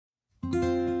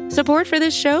Support for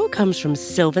this show comes from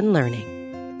Sylvan Learning.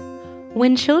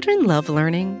 When children love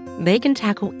learning, they can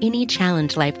tackle any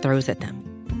challenge life throws at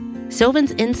them.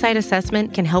 Sylvan's Insight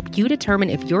Assessment can help you determine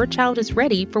if your child is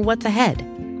ready for what's ahead.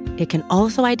 It can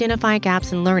also identify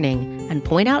gaps in learning and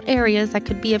point out areas that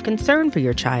could be of concern for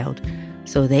your child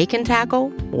so they can tackle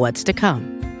what's to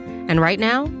come. And right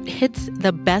now, it's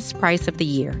the best price of the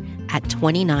year at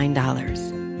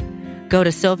 $29. Go to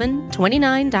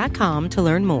sylvan29.com to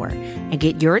learn more and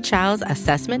get your child's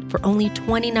assessment for only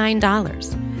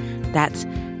 $29. That's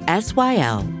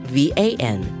SYLVAN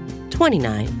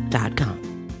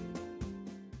 29.com.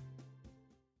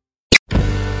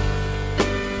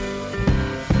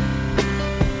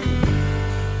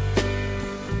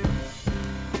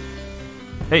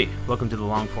 Hey, welcome to the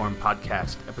Longform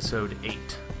Podcast, Episode 8.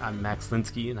 I'm Max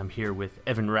Linsky, and I'm here with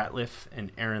Evan Ratliff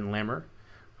and Aaron Lammer,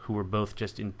 who were both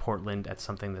just in Portland at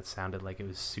something that sounded like it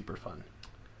was super fun.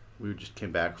 We just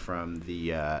came back from the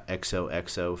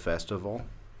XOXO Festival.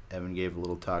 Evan gave a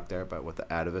little talk there about what the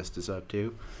Atavist is up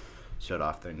to. Showed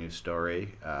off their new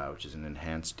story, which is an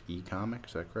enhanced e-comic.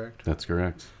 Is that correct? That's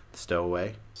correct.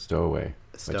 Stowaway. By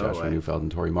Joshua Neufeld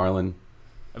and Tori Marlin.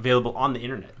 Available on the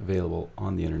internet.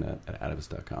 At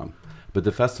atavist.com. But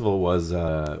the festival was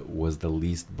the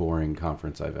least boring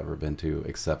conference I've ever been to,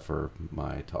 except for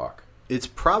my talk. It's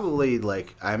probably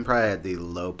I'm probably at the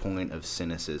low point of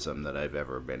cynicism that I've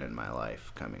ever been in my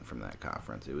life coming from that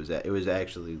conference. It was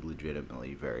actually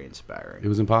legitimately very inspiring. It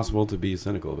was impossible to be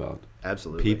cynical about.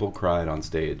 Absolutely. People cried on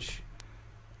stage,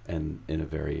 and in a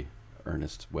very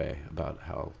earnest way about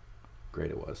how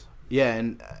great it was. Yeah,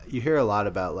 and you hear a lot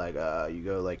about you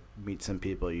go meet some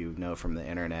people you know from the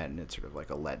internet, and it's sort of like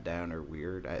a letdown or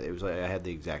weird. I had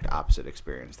the exact opposite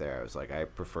experience there. I was like, I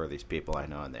prefer these people I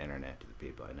know on the internet to the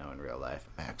people I know in real life.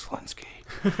 Max Linsky.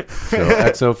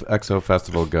 So XO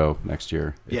Festival go next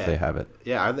year if they have it.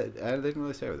 Yeah, they didn't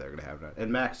really say what they're going to have. And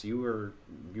Max, you were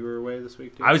away this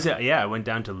week too? I went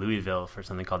down to Louisville for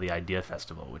something called the Idea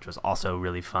Festival, which was also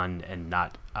really fun and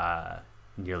not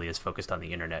nearly as focused on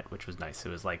the internet, which was nice. It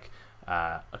was like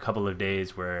a couple of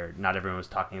days where not everyone was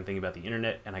talking and thinking about the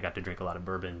internet, and I got to drink a lot of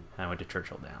bourbon, and I went to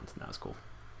Churchill Downs, and that was cool.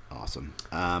 Awesome.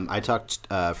 I talked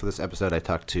for this episode. I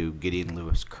talked to Gideon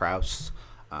Lewis-Kraus.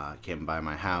 Came by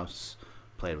my house,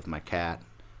 played with my cat,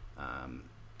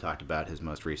 talked about his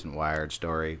most recent Wired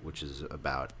story, which is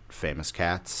about famous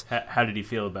cats. How did he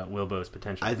feel about Wilbo's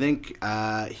potential? I think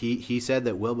he said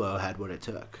that Wilbo had what it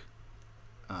took.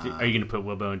 Are you going to put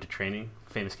Wilbo into training,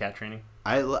 famous cat training?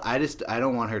 I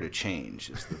don't want her to change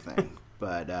is the thing,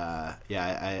 but I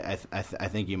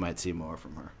think you might see more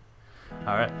from her.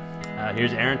 All right,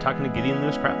 here's Aaron talking to Gideon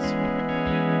Lewis-Kraus.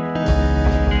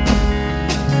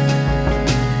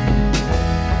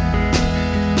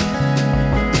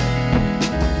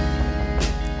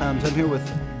 So I'm here with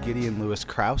Gideon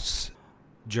Lewis-Kraus,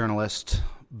 journalist,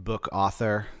 book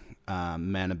author,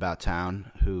 man about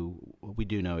town, who we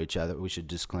do know each other. We should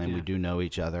disclaim we do know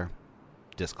each other.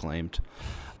 Disclaimed.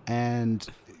 And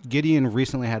Gideon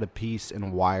recently had a piece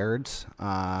in Wired,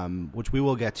 which we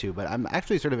will get to, but I'm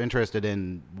actually sort of interested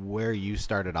in where you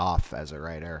started off as a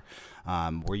writer.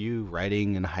 Were you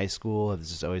writing in high school? Has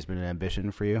this always been an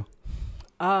ambition for you?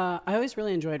 I always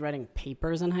really enjoyed writing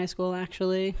papers in high school,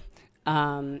 actually.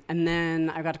 And then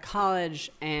I got to college,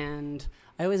 and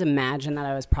I always imagined that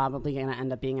I was probably going to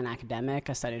end up being an academic.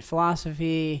 I studied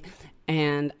philosophy,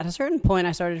 and at a certain point,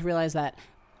 I started to realize that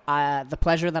the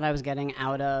pleasure that I was getting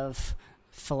out of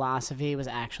philosophy was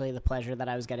actually the pleasure that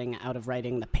I was getting out of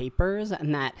writing the papers,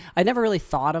 and that I never really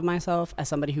thought of myself as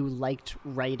somebody who liked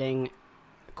writing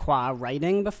qua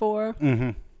writing before.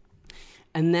 Mm-hmm.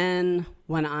 And then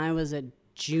when I was a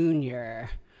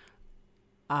junior,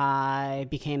 I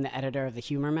became the editor of the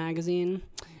Humor magazine,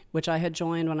 which I had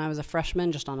joined when I was a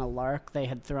freshman, just on a lark. They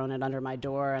had thrown it under my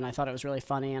door, and I thought it was really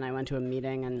funny, and I went to a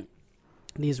meeting, and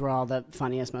these were all the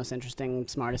funniest, most interesting,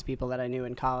 smartest people that I knew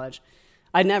in college.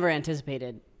 I never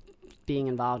anticipated being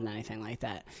involved in anything like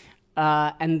that.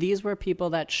 And these were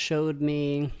people that showed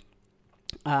me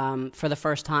for the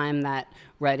first time that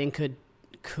writing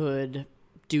could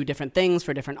do different things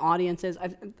for different audiences. I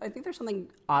think there's something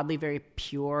oddly very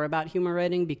pure about humor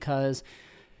writing, because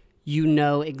you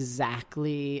know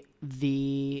exactly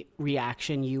the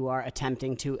reaction you are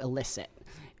attempting to elicit.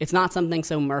 It's not something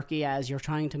so murky as you're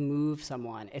trying to move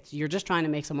someone. You're just trying to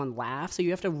make someone laugh, so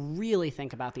you have to really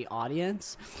think about the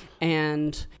audience.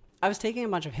 And I was taking a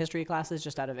bunch of history classes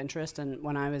just out of interest, and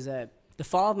when I was the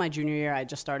fall of my junior year, I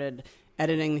just started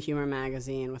editing the Humor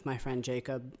magazine with my friend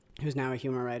Jacob, who's now a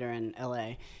humor writer in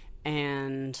LA.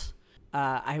 And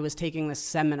I was taking this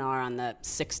seminar on the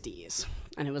 60s,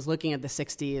 and it was looking at the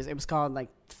 60s. It was called like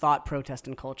Thought, Protest,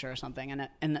 and Culture or something. And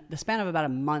in the span of about a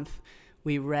month,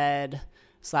 we read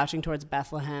Slouching Towards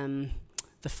Bethlehem,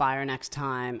 The Fire Next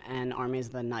Time, and Armies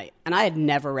of the Night. And I had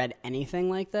never read anything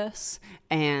like this.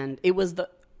 And it was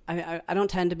I don't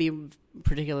tend to be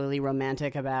particularly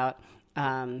romantic about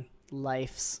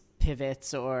life's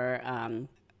pivots or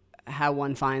how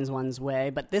one finds one's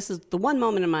way, but this is the one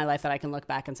moment in my life that I can look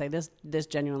back and say this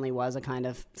genuinely was a kind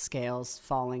of scales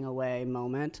falling away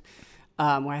moment,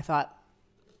 where I thought,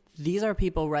 these are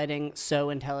people writing so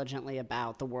intelligently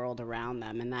about the world around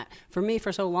them. And that, for me,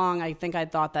 for so long, I think I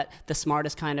thought that the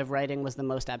smartest kind of writing was the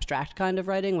most abstract kind of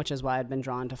writing, which is why I'd been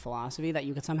drawn to philosophy, that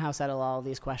you could somehow settle all of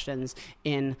these questions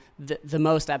in the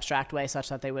most abstract way such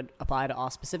that they would apply to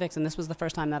all specifics. And this was the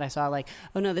first time that I saw, like,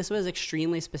 oh no, this was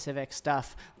extremely specific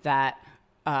stuff that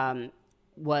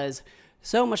was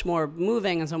so much more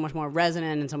moving and so much more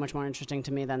resonant and so much more interesting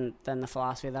to me than the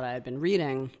philosophy that I had been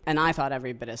reading. And I thought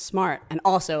every bit as smart and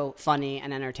also funny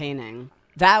and entertaining.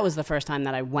 That was the first time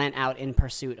that I went out in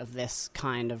pursuit of this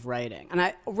kind of writing.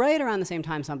 And right around the same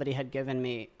time, somebody had given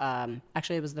me,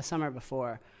 actually it was the summer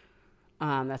before,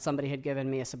 that somebody had given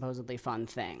me a supposedly fun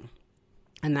thing.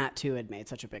 And that too had made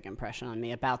such a big impression on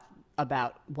me about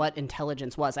what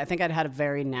intelligence was. I think I'd had a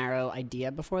very narrow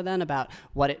idea before then about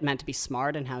what it meant to be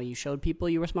smart and how you showed people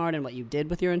you were smart and what you did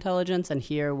with your intelligence. And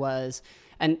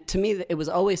to me, it was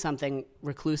always something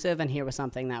reclusive, and here was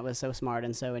something that was so smart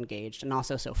and so engaged and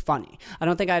also so funny. I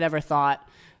don't think I'd ever thought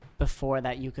before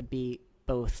that you could be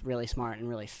both really smart and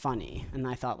really funny. And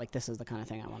I thought, like, this is the kind of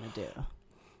thing I want to do.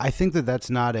 I think that's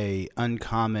not a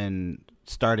uncommon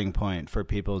starting point for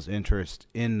people's interest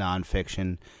in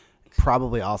nonfiction.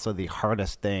 Probably also the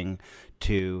hardest thing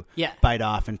to bite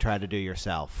off and try to do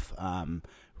yourself.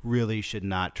 Really should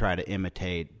not try to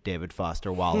imitate David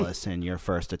Foster Wallace in your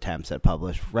first attempts at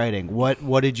published writing.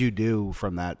 What did you do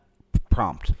from that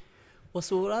prompt? Well,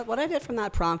 so what I did from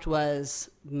that prompt was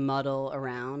muddle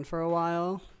around for a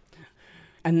while.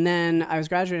 And then I was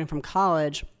graduating from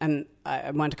college, and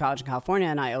I went to college in California,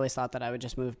 and I always thought that I would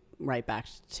just move right back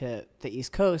to the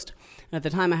East Coast. And at the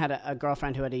time, I had a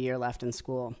girlfriend who had a year left in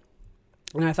school.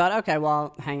 And I thought, okay,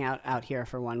 well, I'll hang out here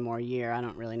for one more year. I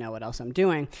don't really know what else I'm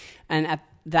doing. And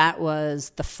that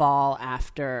was the fall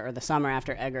after, or the summer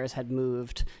after Eggers had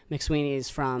moved McSweeney's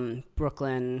from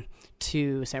Brooklyn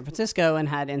to San Francisco and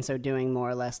had, in so doing, more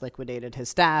or less liquidated his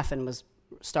staff and was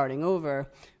starting over.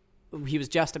 He was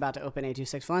just about to open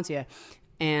 826 Valencia.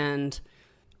 And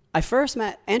I first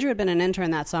met, Andrew had been an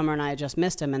intern that summer and I had just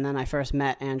missed him. And then I first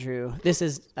met Andrew. This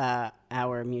is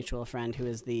our mutual friend who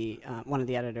is one of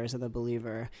the editors of The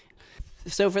Believer.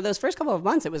 So for those first couple of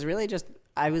months, it was really just,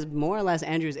 I was more or less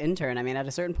Andrew's intern. I mean, at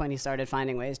a certain point, he started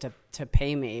finding ways to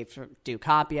pay me to do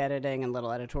copy editing and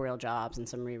little editorial jobs and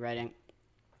some rewriting.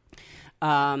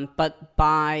 But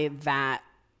by that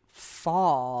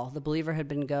fall, The Believer had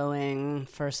been going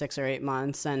for 6 or 8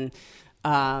 months, and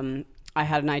I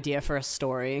had an idea for a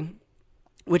story,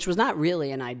 which was not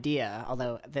really an idea,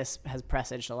 although this has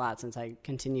presaged a lot since I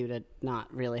continue to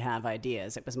not really have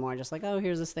ideas. It was more just like, oh,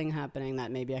 here's this thing happening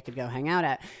that maybe I could go hang out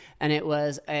at. And it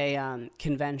was a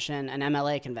convention, an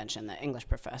MLA convention, the English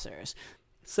professors.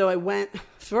 So I went,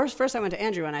 first I went to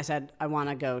Andrew and I said, I want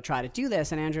to go try to do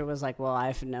this. And Andrew was like, well, I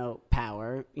have no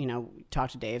power, talk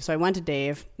to Dave. So I went to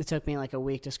Dave. It took me like a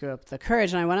week to screw up the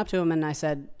courage. And I went up to him and I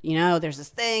said, there's this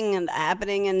thing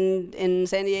happening in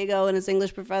San Diego and it's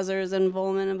English professors and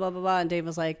Volman and blah, blah, blah. And Dave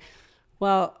was like,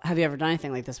 well, have you ever done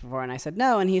anything like this before? And I said,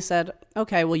 no. And he said,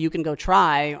 okay, well, you can go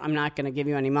try. I'm not going to give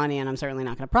you any money and I'm certainly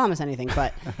not going to promise anything,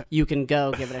 but you can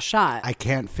go give it a shot. I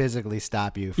can't physically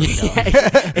stop you from going.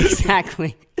 Yeah,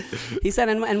 exactly. He said,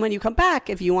 and when you come back,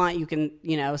 if you want, you can,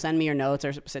 send me your notes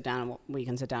or sit down and we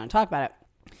can sit down and talk about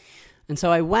it. And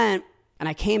so I went and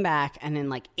I came back and in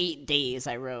like 8 days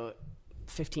I wrote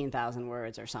 15,000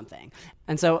 words or something.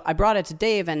 And so I brought it to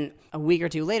Dave, and a week or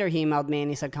two later he emailed me and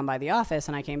he said, come by the office.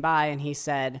 And I came by and he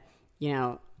said,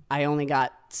 I only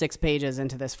got 6 pages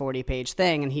into this 40-page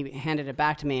thing. And he handed it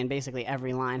back to me and basically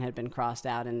every line had been crossed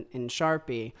out in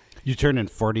Sharpie. You turned in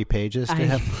 40 pages to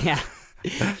him? Yeah.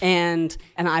 And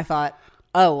I thought,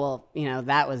 oh, well,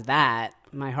 that was that.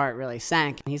 My heart really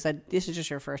sank. And he said, this is just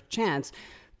your first chance.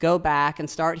 Go back and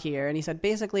start here. And he said,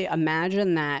 basically,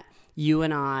 imagine that you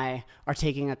and I are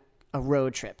taking a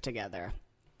road trip together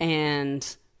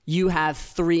and you have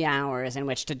 3 hours in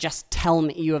which to just tell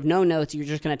me, you have no notes, you're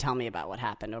just going to tell me about what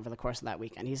happened over the course of that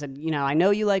weekend. He said, I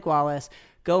know you like Wallace,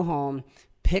 go home,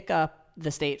 pick up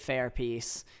the State Fair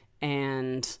piece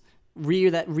and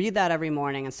read that every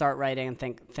morning and start writing and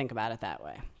think about it that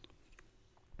way.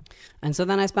 And so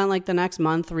then I spent like the next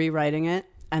month rewriting it.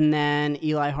 And then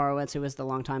Eli Horowitz, who was the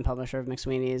longtime publisher of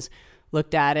McSweeney's,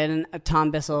 looked at it, and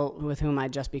Tom Bissell, with whom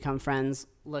I'd just become friends,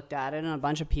 looked at it, and a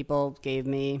bunch of people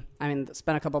spent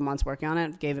a couple months working on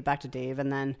it, gave it back to Dave, and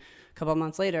then a couple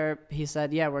months later, he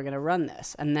said, yeah, we're going to run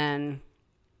this. And then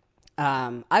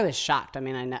I was shocked. I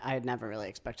mean, I had never really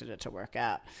expected it to work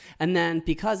out. And then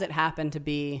because it happened to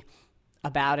be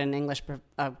about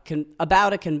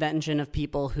about a convention of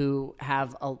people who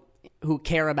who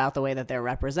care about the way that they're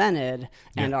represented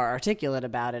and are articulate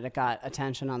about it, it got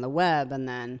attention on the web, and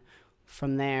then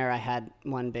from there, I had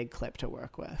one big clip to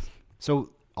work with. So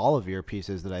all of your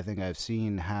pieces that I think I've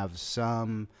seen have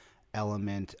some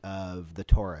element of the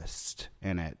tourist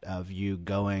in it, of you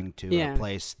going to a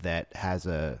place that has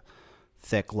a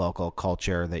thick local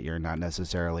culture that you're not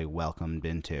necessarily welcomed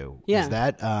into. Yeah.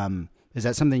 Is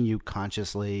that something you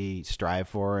consciously strive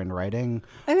for in writing?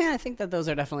 I mean, I think that those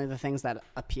are definitely the things that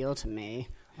appeal to me.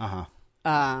 Uh-huh.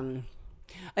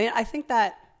 I think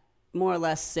that more or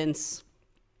less since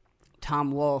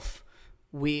Tom Wolfe,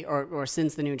 or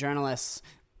since The New Journalists,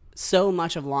 so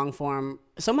much of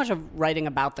writing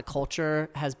about the culture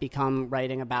has become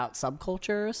writing about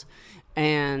subcultures.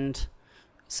 And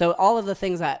so all of the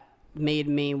things that made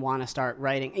me want to start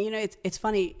writing, it's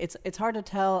funny, it's hard to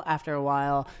tell after a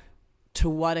while to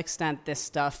what extent this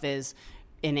stuff is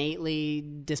innately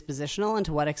dispositional and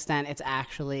to what extent it's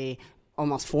actually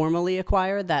almost formally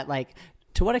acquired, that like,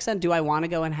 to what extent do I want to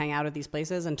go and hang out at these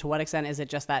places? And to what extent is it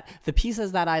just that the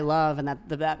pieces that I love and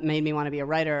that made me want to be a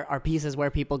writer are pieces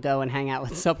where people go and hang out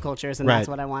with subcultures, and that's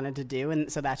what I wanted to do. And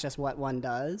so that's just what one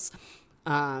does.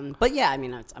 But yeah, I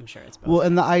mean, I'm sure it's both. Well,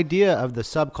 and the idea of the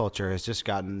subculture has just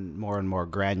gotten more and more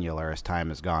granular as time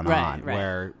has gone on,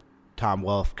 where Tom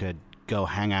Wolfe could go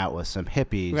hang out with some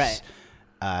hippies.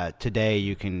 Right. Today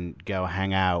you can go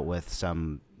hang out with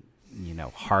some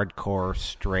hardcore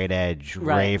straight edge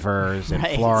ravers in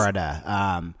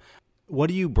Florida. What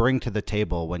do you bring to the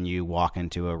table when you walk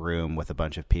into a room with a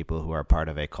bunch of people who are part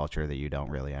of a culture that you don't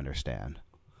really understand?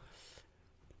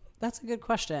 That's a good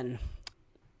question.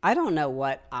 I don't know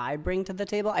what I bring to the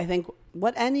table. I think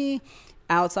what any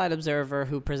outside observer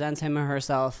who presents him or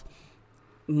herself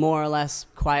more or less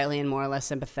quietly and more or less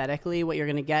sympathetically, what you're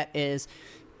going to get is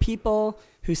people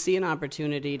who see an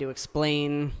opportunity to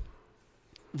explain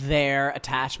their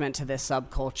attachment to this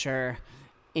subculture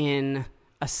in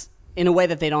a way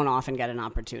that they don't often get an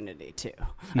opportunity to.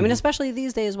 Mm-hmm. I mean, especially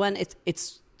these days when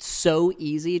it's so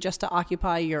easy just to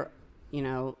occupy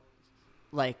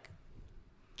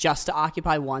just to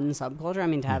occupy one subculture. I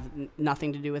mean, to have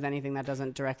nothing to do with anything that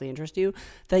doesn't directly interest you,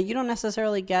 that you don't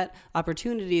necessarily get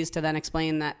opportunities to then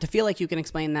explain that, to feel like you can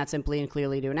explain that simply and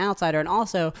clearly to an outsider. And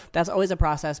also, that's always a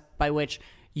process by which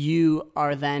you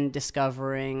are then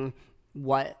discovering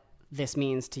what this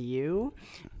means to you.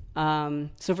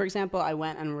 So, for example, I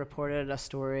went and reported a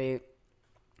story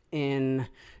in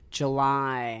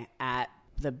July at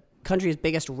the country's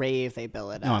biggest rave, they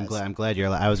bill it as. I'm glad you're.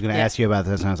 I was going to ask you about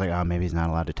this, and I was like, oh, maybe he's not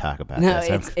allowed to talk about this.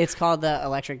 No, it's called the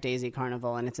Electric Daisy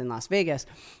Carnival, and it's in Las Vegas.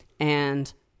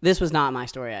 And this was not my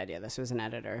story idea. This was an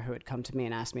editor who had come to me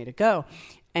and asked me to go.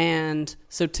 And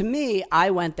so to me,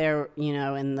 I went there,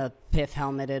 in the pith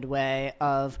helmeted way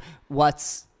of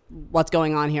what's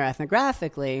going on here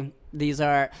ethnographically. These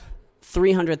are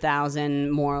 300,000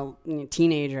 more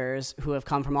teenagers who have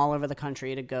come from all over the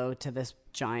country to go to this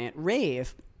giant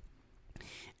rave.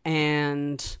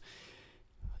 And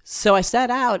so I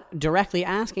set out directly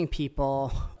asking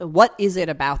people, what is it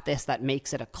about this that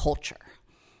makes it a culture?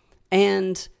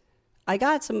 And I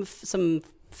got some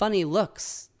funny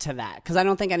looks to that, because I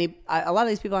don't think a lot of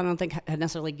these people I don't think had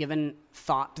necessarily given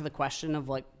thought to the question of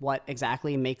like what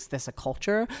exactly makes this a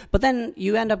culture. But then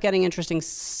you end up getting interesting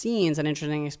scenes and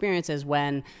interesting experiences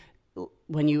when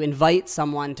you invite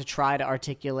someone to try to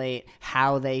articulate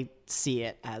how they see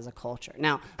it as a culture.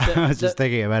 Now, I was just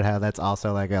thinking about how that's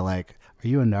also like are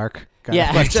you a narc?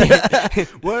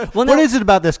 What is it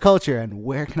about this culture, and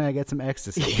where can I get some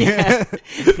ecstasy?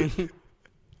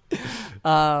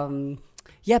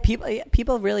 Yeah,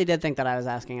 people really did think that I was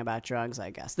asking about drugs, I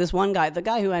guess. This one guy, the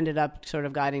guy who ended up sort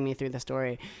of guiding me through the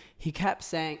story, he kept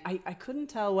saying, I couldn't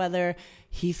tell whether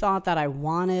he thought that I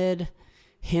wanted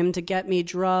him to get me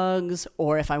drugs,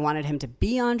 or if I wanted him to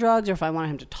be on drugs, or if I wanted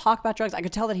him to talk about drugs. I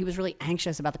could tell that he was really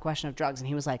anxious about the question of drugs, and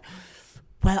he was like,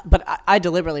 well, but I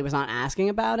deliberately was not asking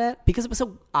about it because it was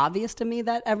so obvious to me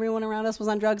that everyone around us was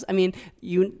on drugs. I mean,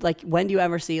 when do you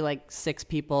ever see like 6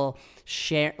 people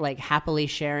happily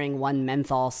sharing one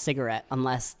menthol cigarette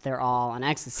unless they're all on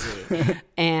ecstasy?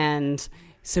 And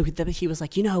so he was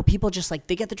like, people just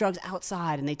they get the drugs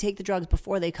outside and they take the drugs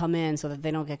before they come in so that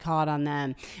they don't get caught on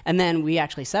them. And then we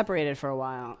actually separated for a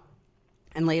while.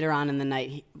 And later on in the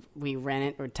night, we ran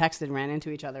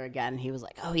into each other again. He was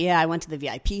like, "Oh yeah, I went to the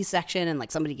VIP section and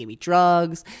like somebody gave me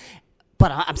drugs,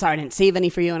 but I'm sorry I didn't save any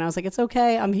for you." And I was like, "It's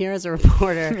okay. I'm here as a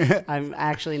reporter. I'm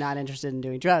actually not interested in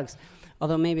doing drugs."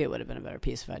 Although maybe it would have been a better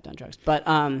piece if I'd done drugs. But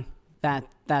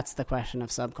that's the question of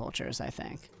subcultures, I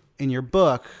think. In your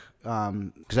book,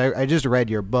 because I just read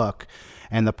your book,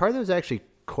 and the part that was actually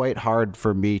quite hard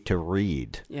for me to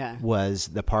read was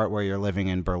the part where you're living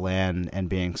in Berlin and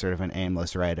being sort of an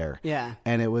aimless writer. Yeah.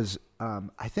 And it was,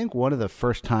 I think, one of the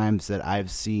first times that I've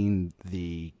seen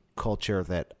the culture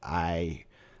that I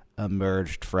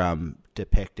emerged from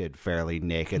depicted fairly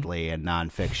nakedly in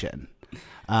nonfiction.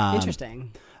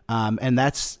 Interesting. And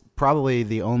that's probably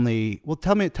the only. Well,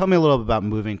 tell me a little bit about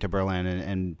moving to Berlin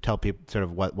and tell people sort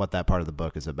of what that part of the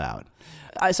book is about.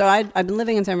 So I've been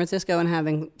living in San Francisco and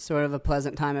having sort of a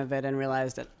pleasant time of it, and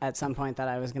realized at some point that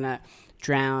I was going to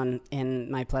drown in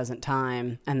my pleasant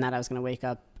time, and that I was going to wake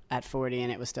up at 40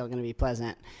 and it was still going to be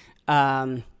pleasant.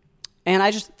 And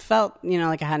I just felt,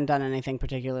 like I hadn't done anything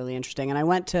particularly interesting. And I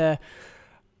went to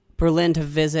Berlin to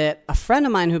visit a friend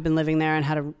of mine who'd been living there and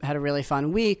had a really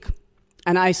fun week.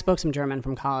 And I spoke some German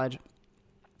from college.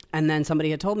 And then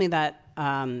somebody had told me that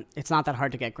it's not that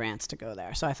hard to get grants to go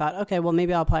there. So I thought, okay, well,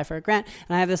 maybe I'll apply for a grant.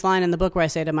 And I have this line in the book where I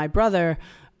say to my brother,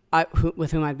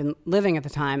 with whom I'd been living at the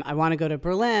time, I want to go to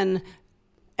Berlin.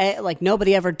 Like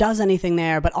nobody ever does anything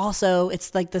there, but also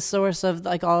it's like the source of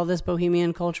like all of this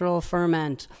bohemian cultural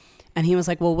ferment. And he was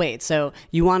like, well, wait, so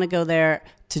you want to go there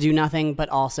to do nothing, but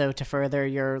also to further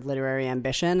your literary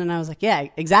ambition? And I was like, yeah,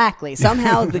 exactly.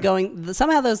 Somehow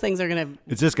somehow those things are going to,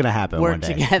 it's just going to happen work one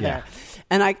day. Together. Yeah.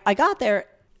 And I got there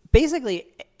basically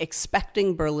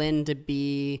expecting Berlin to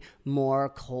be more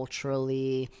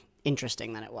culturally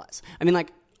interesting than it was. I mean,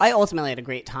 like I ultimately had a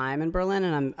great time in Berlin,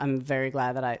 and I'm very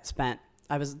glad that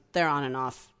I was there on and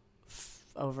off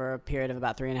over a period of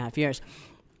about 3.5 years.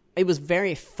 It was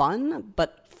very fun,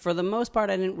 but for the most part,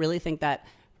 I didn't really think that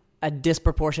a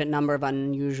disproportionate number of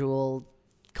unusual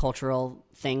cultural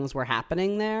things were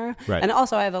happening there. Right. And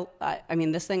also I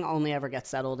mean, this thing only ever gets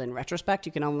settled in retrospect.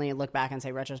 You can only look back and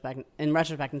say retrospect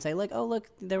and say like, oh, look,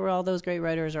 there were all those great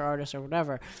writers or artists or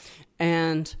whatever.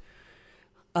 And,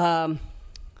 but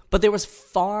there was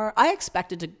I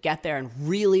expected to get there and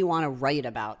really want to write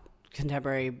about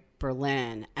contemporary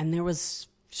Berlin. And there was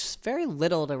just very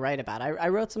little to write about. I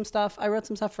wrote some stuff. I wrote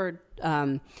some stuff for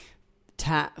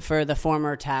the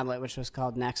former Tablet, which was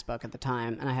called Next Book at the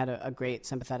time, and I had a great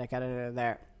sympathetic editor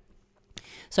there.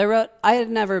 So I had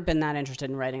never been that interested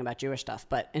in writing about Jewish stuff,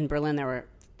 but in Berlin there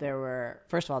were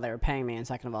first of all, they were paying me, and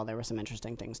second of all, there were some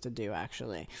interesting things to do,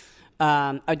 actually.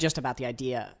 Just about the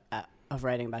idea of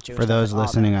writing about Jewish stuff. For those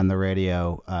listening on the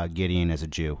radio, Gideon is a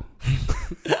Jew.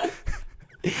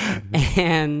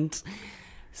 And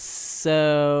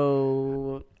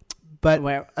so... But,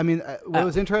 what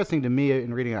was interesting to me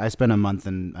in reading it, I spent a month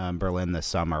in Berlin this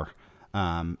summer,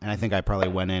 and I think I probably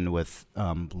went in with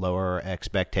lower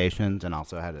expectations and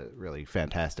also had a really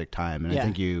fantastic time. And I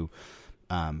think you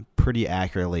pretty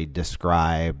accurately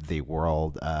describe the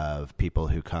world of people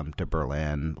who come to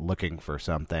Berlin looking for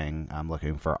something,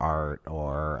 looking for art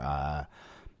or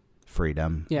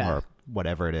freedom or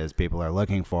whatever it is people are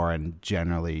looking for, and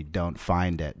generally don't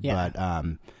find it. Yeah.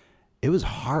 But it was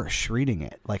harsh reading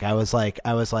it. Like I was like,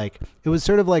 it was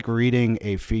sort of like reading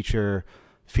a feature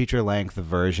length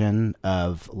version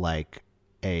of like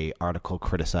a article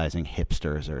criticizing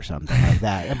hipsters or something like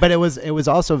that. But it was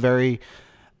also very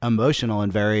emotional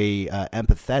and very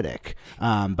empathetic.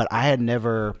 But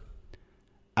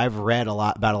I've read a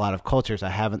lot about a lot of cultures. I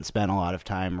haven't spent a lot of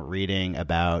time reading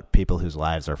about people whose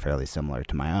lives are fairly similar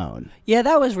to my own. Yeah,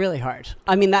 that was really hard.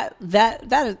 I mean, that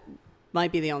is,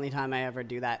 might be the only time I ever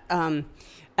do that. And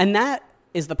that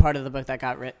is the part of the book that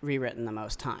got rewritten the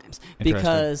most times,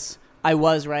 because I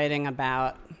was writing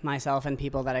about myself and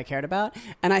people that I cared about.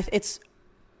 And I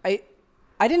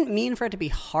didn't mean for it to be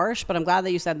harsh, but I'm glad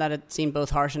that you said that it seemed both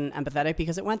harsh and empathetic,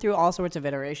 because it went through all sorts of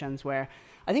iterations where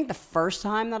I think the first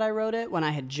time that I wrote it, when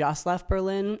I had just left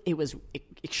Berlin, it was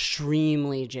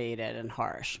extremely jaded and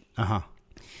harsh. Uh-huh.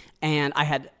 And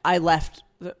I left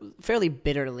fairly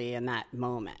bitterly in that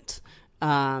moment.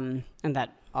 And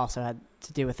that also had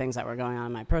to do with things that were going on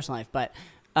in my personal life. But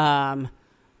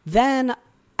then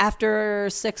after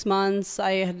 6 months,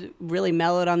 I had really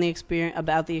mellowed on the experience.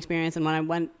 And when I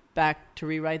went back to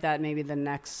rewrite that maybe the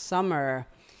next summer,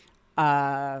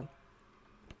 I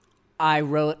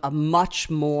wrote a much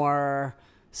more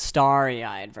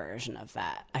starry-eyed version of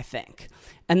that, I think.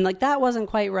 And like that wasn't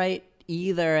quite right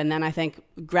either. And then I think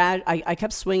I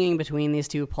kept swinging between these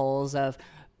two poles of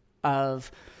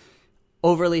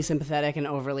overly sympathetic and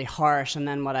overly harsh. And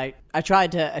then I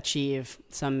tried to achieve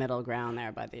some middle ground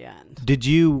there by the end. Did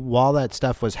you, while that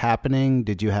stuff was happening,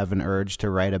 did you have an urge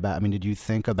to write about, I mean, did you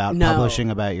think about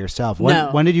publishing about yourself?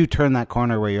 When did you turn that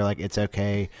corner where you're like, it's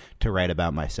okay to write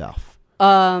about myself?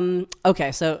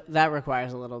 Okay, so that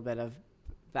requires a little bit of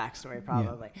backstory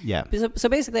probably. Yeah. So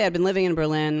basically I'd been living in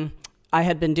Berlin. I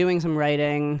had been doing some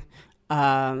writing,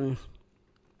 not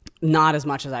as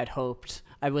much as I'd hoped.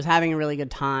 I was having a really good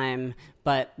time,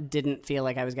 but didn't feel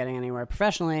like I was getting anywhere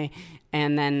professionally,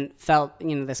 and then felt,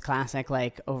 this classic,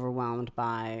 like, overwhelmed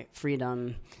by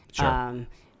freedom. Sure.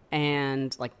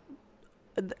 And, like,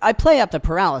 I play up the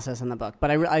paralysis in the book,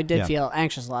 but I did feel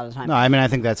anxious a lot of the time. No, I mean, I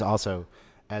think that's also,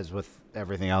 as with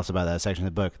everything else about that section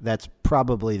of the book, that's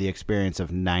probably the experience of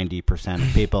 90%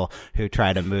 of people who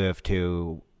try to move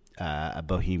to a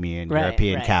bohemian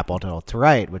European capital to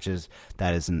write,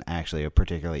 that isn't actually a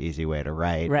particularly easy way to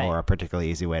write or a particularly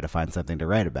easy way to find something to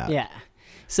write about. Yeah.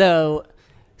 So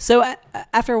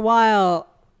after a while,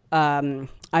 I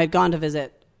had gone to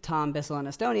visit Tom Bissell in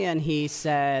Estonia, and he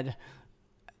said,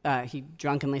 he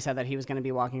drunkenly said that he was going to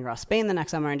be walking across Spain the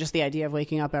next summer, and just the idea of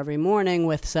waking up every morning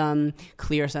with some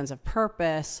clear sense of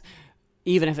purpose,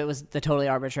 even if it was the totally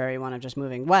arbitrary one of just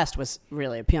moving west, was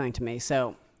really appealing to me.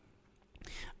 So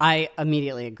I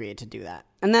immediately agreed to do that.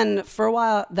 And then for a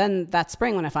while, then that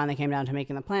spring when I finally came down to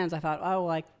making the plans, I thought, oh, well,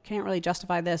 I can't really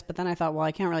justify this. But then I thought, well,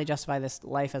 I can't really justify this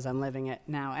life as I'm living it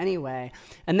now anyway.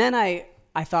 And then I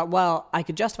thought, well, I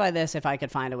could justify this if I could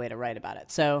find a way to write about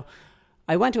it. So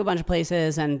I went to a bunch of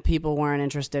places and people weren't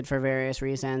interested for various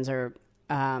reasons.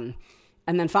 And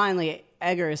then finally,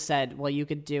 Eggers said, well, you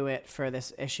could do it for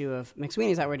this issue of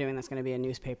McSweeney's that we're doing that's going to be a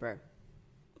newspaper.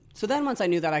 So then once I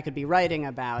knew that I could be writing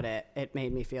about it, it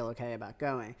made me feel okay about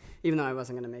going, even though I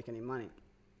wasn't going to make any money.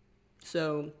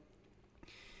 So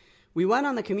we went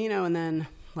on the Camino, and then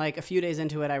like a few days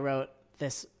into it, I wrote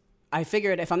this. I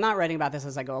figured if I'm not writing about this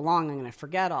as I go along, I'm going to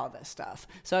forget all this stuff.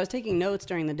 So I was taking notes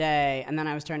during the day, and then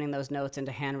I was turning those notes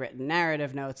into handwritten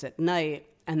narrative notes at night,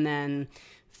 and then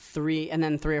 3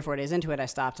 or 4 days into it, I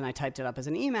stopped and I typed it up as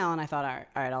an email, and I thought,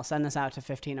 all right, I'll send this out to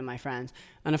 15 of my friends.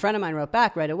 And a friend of mine wrote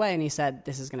back right away, and he said,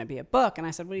 this is going to be a book. And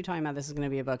I said, what are you talking about? This is going to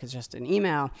be a book. It's just an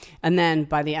email. And then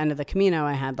by the end of the Camino,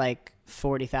 I had like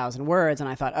 40,000 words, and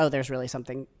I thought, oh, there's really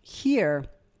something here.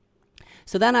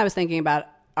 So then I was thinking about,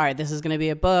 all right, this is going to be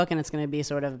a book, and it's going to be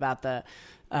sort of about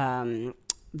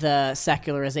the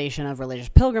secularization of religious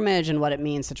pilgrimage and what it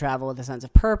means to travel with a sense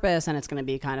of purpose, and it's going to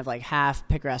be kind of like half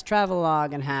picaresque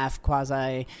travelogue and half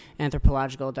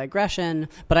quasi-anthropological digression,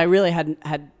 but I really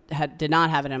did not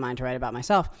have it in mind to write about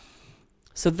myself.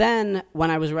 So then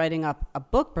when I was writing up a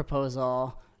book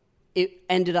proposal, it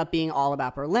ended up being all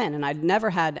about Berlin, and I'd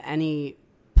never had any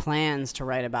plans to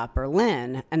write about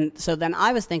Berlin. And so then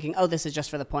I was thinking, oh, this is just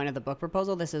for the point of the book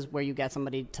proposal. This is where you get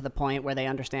somebody to the point where they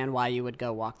understand why you would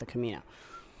go walk the Camino.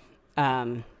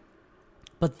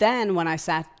 But then as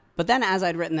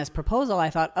I'd written this proposal, I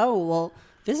thought, oh, well,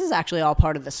 this is actually all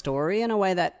part of the story in a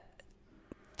way that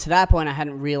to that point I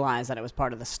hadn't realized that it was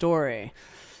part of the story.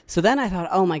 So then I thought,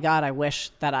 oh my God, I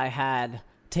wish that I had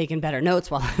taken better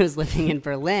notes while I was living in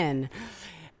Berlin.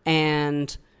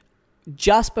 And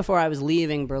just before I was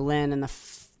leaving Berlin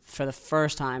for the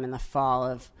first time in the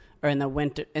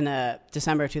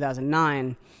December of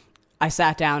 2009, I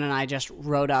sat down and I just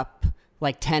wrote up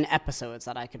like 10 episodes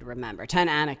that I could remember, 10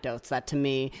 anecdotes that to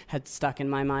me had stuck in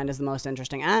my mind as the most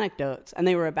interesting anecdotes. And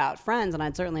they were about Friends, and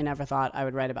I'd certainly never thought I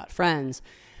would write about Friends.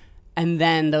 And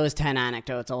then those 10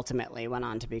 anecdotes ultimately went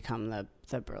on to become the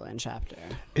Berlin chapter.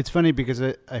 It's funny because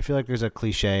I feel like there's a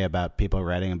cliche about people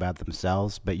writing about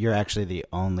themselves, but you're actually the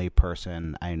only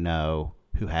person I know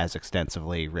who has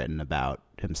extensively written about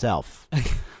himself.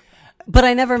 But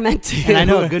I never meant to. And I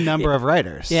know a good number of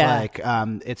writers. Yeah. Like,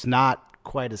 it's not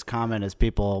quite as common as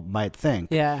people might think.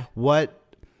 Yeah.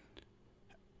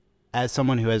 As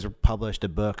someone who has published a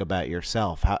book about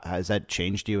yourself, how has that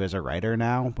changed you as a writer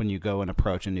now when you go and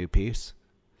approach a new piece?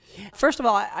 First of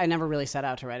all, I never really set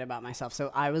out to write about myself, so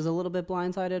I was a little bit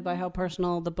blindsided by how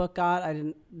personal the book got.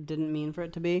 I didn't mean for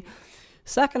it to be.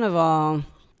 Second of all,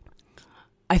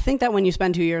 I think that when you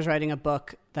spend 2 years writing a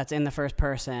book that's in the first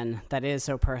person, that is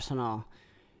so personal,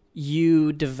 you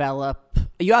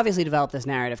obviously develop this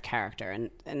narrative character.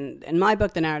 And in my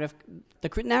book, the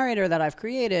narrator that I've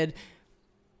created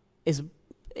is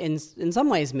in some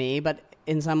ways me, but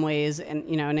in some ways,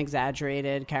 an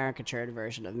exaggerated, caricatured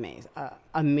version of me.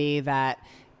 A me that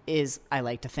is, I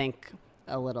like to think,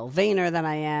 a little vainer than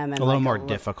I am, and a little more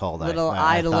difficult. A little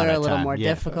idler, a little more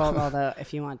difficult. Although,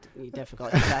 if you want to be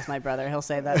difficult, you can ask my brother. He'll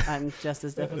say that I'm just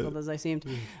as difficult as I seemed.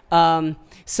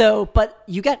 But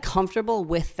you get comfortable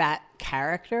with that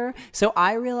character. So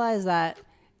I realize that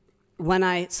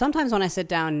sometimes when I sit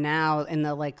down now in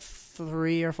the like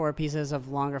 3 or 4 pieces of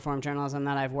longer form journalism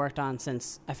that I've worked on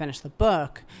since I finished the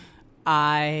book,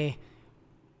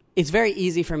 it's very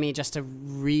easy for me just to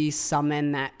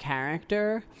re-summon that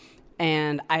character.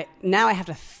 And now I have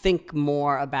to think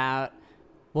more about,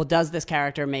 well, does this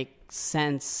character make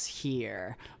sense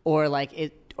here? Or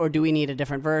or do we need a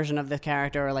different version of the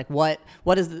character? Or like what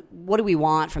do we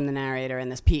want from the narrator in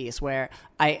this piece, where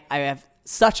I have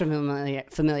such a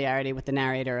familiarity with the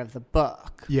narrator of the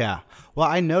book. Yeah. Well,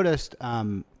 I noticed,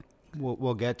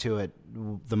 we'll get to it,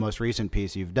 the most recent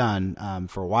piece you've done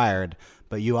for Wired,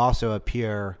 but you also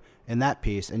appear in that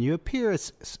piece, and you appear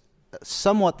as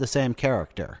somewhat the same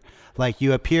character. Like,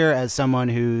 you appear as someone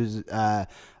who's a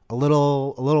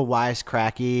little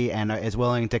wisecracky and is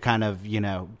willing to kind of,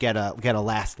 get a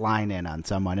last line in on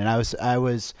someone. And I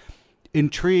was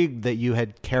intrigued that you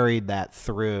had carried that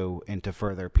through into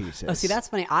further pieces. Oh, see, that's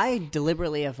funny. I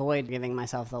deliberately avoid giving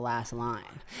myself the last line.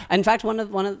 In fact, one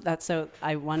of that. So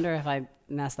I wonder if I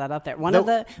messed that up there.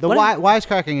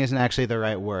 Wisecracking isn't actually the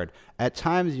right word. At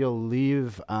times, you'll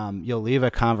leave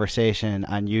a conversation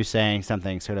on you saying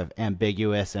something sort of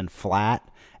ambiguous and flat,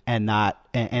 and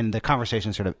the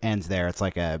conversation sort of ends there. It's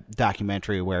like a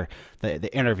documentary where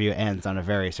the interview ends on a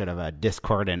very sort of a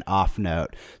discordant off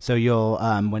note. So you'll,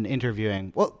 when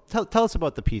interviewing, well, tell us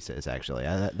about the pieces, actually.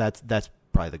 That's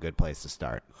probably the good place to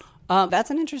start. That's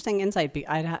an interesting insight.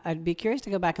 I'd be curious to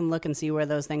go back and look and see where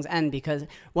those things end, because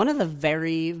one of the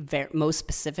very, very most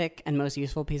specific and most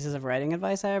useful pieces of writing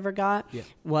advice I ever got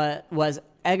was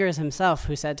Eggers himself,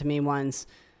 who said to me once,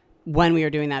 when we were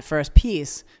doing that first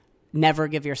piece, never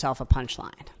give yourself a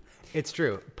punchline. It's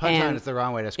true. Punchline is the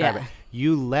wrong way to describe it.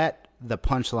 You let the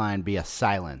punchline be a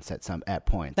silence at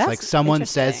points. That's like someone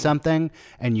says something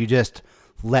and you just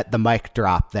let the mic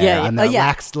drop there on the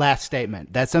last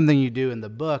statement. That's something you do in the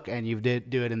book, and you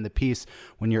do it in the piece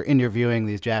when you're interviewing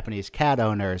these Japanese cat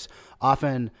owners.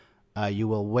 Often you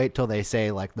will wait till they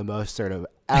say like the most sort of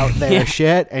out there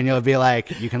shit, and you'll be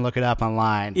like, you can look it up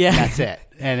online. Yeah. That's it.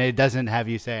 And it doesn't have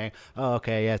you saying, oh,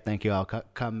 okay, yeah, thank you, I'll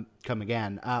come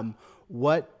again. Have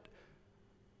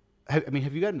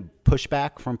you gotten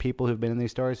pushback from people who've been in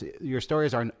these stories? Your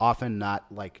stories are often not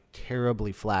like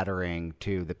terribly flattering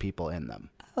to the people in them.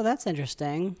 Oh, that's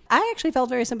interesting. I actually felt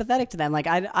very sympathetic to them.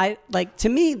 Like to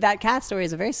me, that cat story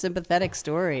is a very sympathetic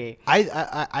story.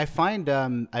 I find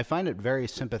it very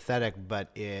sympathetic,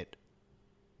 but it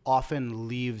often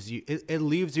leaves you. It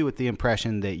leaves you with the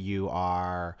impression that you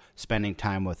are spending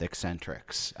time with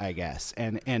eccentrics, I guess.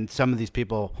 And some of these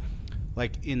people,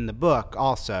 like in the book,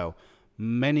 also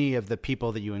many of the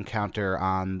people that you encounter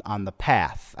on the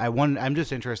path. I'm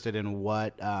just interested in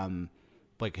what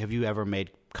have you ever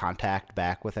made contact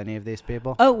back with any of these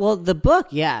people? Oh, well, the book,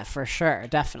 yeah, for sure,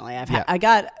 definitely. I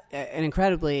got an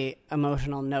incredibly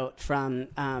emotional note from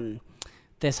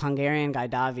this Hungarian guy,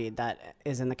 David, that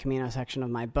is in the Camino section of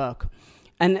my book.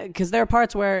 And because there are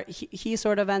parts where he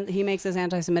sort of he makes this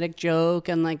anti-Semitic joke,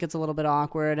 and like it's a little bit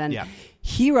awkward. And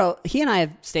he and I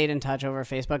have stayed in touch over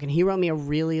Facebook, and he wrote me a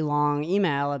really long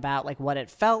email about like what it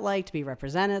felt like to be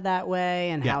represented that way,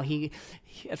 and how he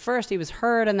at first he was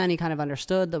hurt, and then he kind of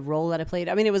understood the role that it played.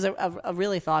 I mean, it was a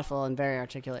really thoughtful and very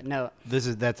articulate note.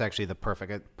 That's actually the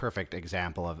perfect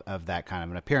example of that kind of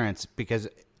an appearance, because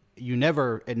it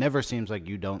never seems like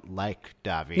you don't like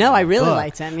David. No, I really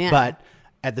liked him. Yeah, but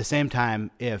at the same time,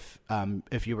 if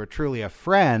you were truly a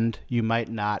friend, you might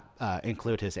not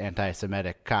include his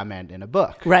anti-Semitic comment in a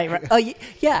book. Right. Oh,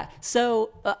 yeah.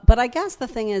 So, but I guess the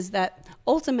thing is that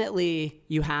ultimately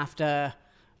you have to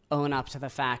own up to the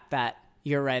fact that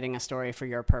you're writing a story for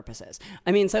your purposes.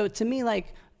 I mean, so to me,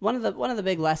 like one of the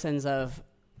big lessons of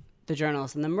The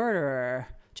Journalist and the Murderer,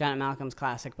 Janet Malcolm's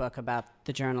classic book about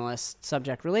the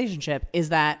journalist-subject relationship, is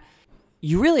that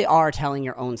you really are telling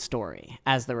your own story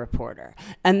as the reporter.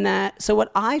 And so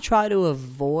what I try to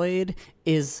avoid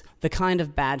is the kind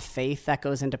of bad faith that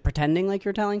goes into pretending like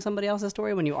you're telling somebody else's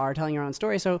story when you are telling your own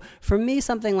story. So for me,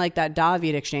 something like that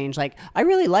David exchange, like I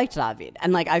really liked David,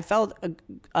 and like I felt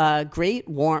a great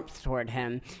warmth toward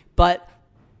him. But,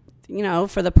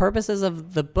 for the purposes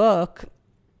of the book,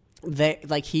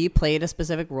 he played a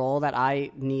specific role that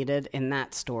I needed in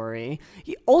that story.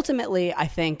 Ultimately, I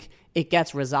think it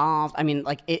gets resolved. I mean,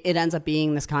 like it ends up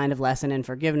being this kind of lesson in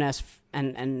forgiveness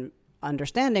and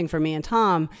understanding for me and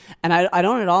Tom. And I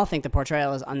don't at all think the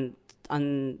portrayal is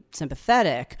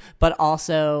unsympathetic, but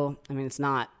also, I mean, it's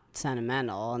not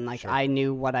sentimental, and like Sure. I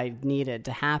knew what I needed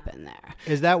to happen there.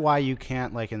 Is that why you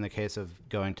can't, like in the case of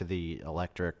going to the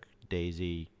Electric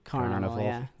Daisy Carnival?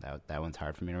 Yeah. That one's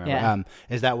hard for me to remember.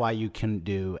 Yeah. Is that why you can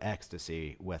do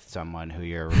ecstasy with someone who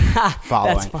you're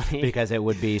following? That's funny. Because it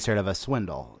would be sort of a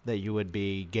swindle, that you would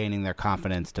be gaining their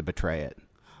confidence to betray it.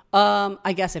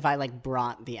 I guess if I like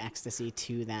brought the ecstasy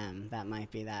to them, that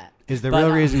might be that. Is the But,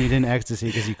 real reason you didn't ecstasy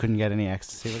because you couldn't get any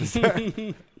ecstasy with a star?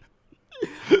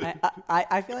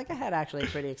 I feel like I had actually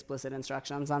pretty explicit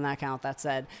instructions on that count that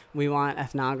said, we want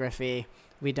ethnography.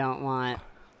 We don't want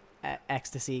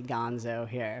ecstasy gonzo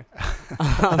here.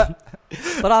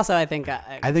 But also I think...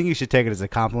 I think you should take it as a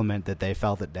compliment that they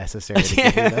felt it necessary to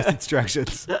give you those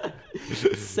instructions.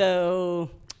 So,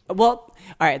 well,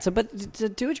 all right. So, but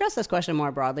to address this question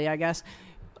more broadly, I guess,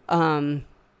 my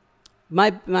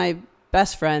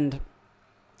best friend,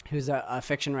 who's a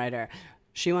fiction writer,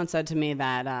 she once said to me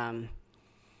that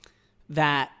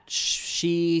that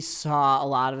she saw a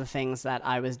lot of the things that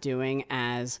I was doing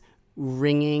as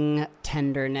wringing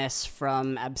tenderness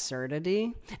from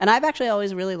absurdity. And I've actually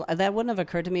always really, that wouldn't have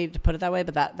occurred to me to put it that way,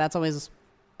 but that's always,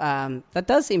 that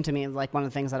does seem to me like one of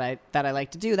the things that I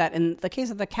like to do. That in the case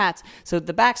of the cats, so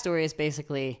the backstory is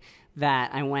basically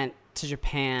that I went to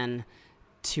Japan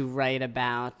to write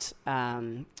about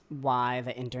why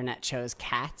the internet chose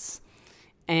cats.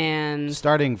 And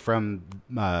starting from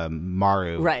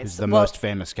Maru, right, who's the most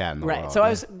famous cat in the world. Right. So I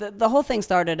was the whole thing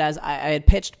started as I had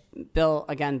pitched Bill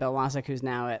Wasik, who's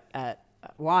now at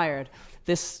Wired.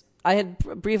 I had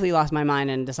briefly lost my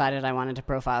mind and decided I wanted to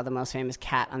profile the most famous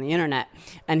cat on the internet,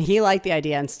 and he liked the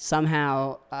idea, and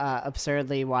somehow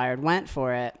absurdly Wired went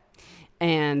for it.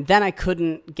 And then I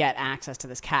couldn't get access to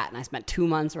this cat, and I spent 2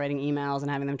 months writing emails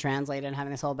and having them translated and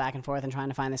having this whole back and forth and trying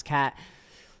to find this cat,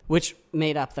 which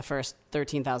made up the first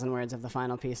 13,000 words of the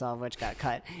final piece, all of which got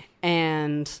cut.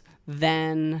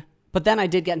 But then I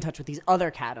did get in touch with these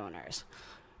other cat owners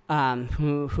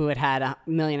who had 1.5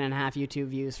 million YouTube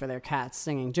views for their cats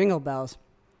singing Jingle Bells.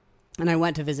 And I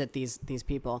went to visit these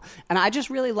people. And I just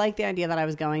really liked the idea that I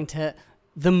was going to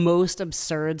the most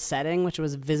absurd setting, which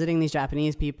was visiting these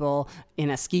Japanese people in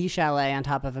a ski chalet on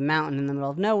top of a mountain in the middle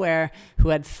of nowhere who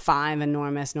had 5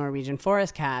 enormous Norwegian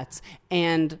forest cats,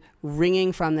 and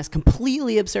wringing from this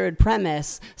completely absurd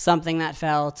premise something that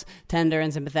felt tender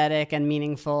and sympathetic and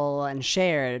meaningful and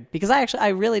shared. Because I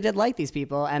really did like these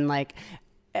people, and like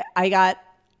I got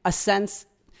a sense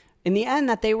in the end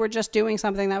that they were just doing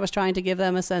something that was trying to give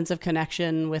them a sense of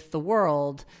connection with the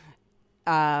world.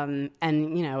 And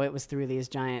it was through these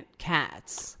giant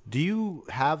cats. Do you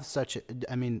have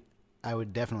I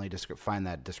would definitely find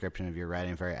that description of your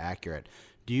writing very accurate.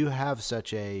 Do you have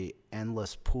such a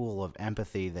endless pool of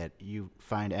empathy that you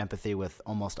find empathy with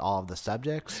almost all of the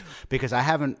subjects? Because I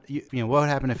haven't, what would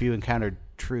happen if you encountered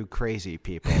true crazy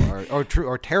people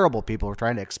or terrible people who are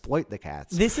trying to exploit the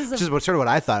cats? Which is sort of what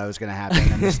I thought was going to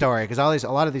happen in the story. Because a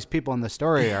lot of these people in the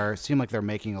story seem like they're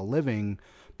making a living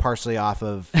partially off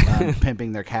of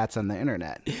pimping their cats on the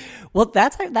internet. Well,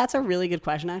 that's a really good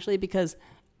question, actually, because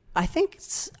I think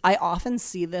I often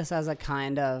see this as a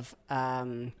kind of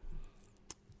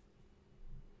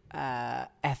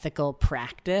ethical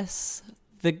practice,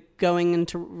 going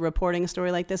into reporting a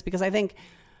story like this, because I think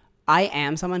I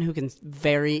am someone who can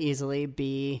very easily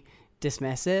be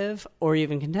dismissive or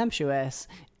even contemptuous.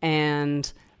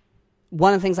 And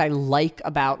one of the things I like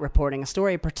about reporting a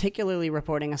story, particularly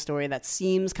reporting a story that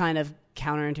seems kind of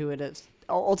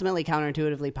ultimately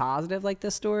counterintuitively positive like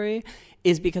this story,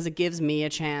 is because it gives me a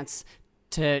chance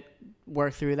to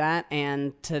work through that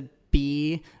and to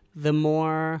be the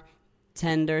more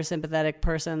tender, sympathetic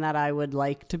person that I would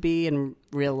like to be in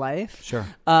real life. Sure.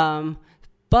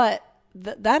 But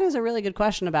that is a really good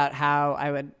question about how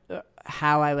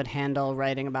I would handle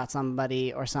writing about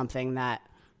somebody or something that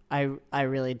I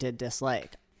really did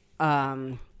dislike.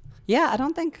 I'm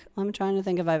trying to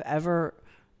think if I've ever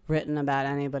written about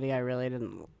anybody I really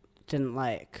didn't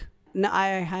like. No,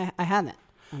 I haven't.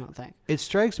 I don't think. It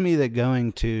strikes me that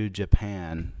going to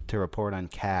Japan to report on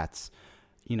cats,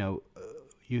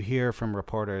 you hear from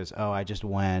reporters, I just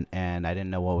went and I didn't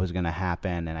know what was going to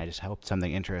happen and I just hoped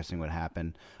something interesting would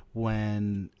happen.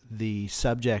 When the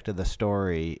subject of the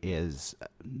story is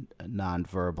a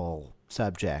nonverbal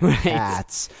subject, right.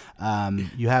 Cats,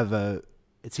 you have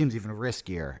it seems even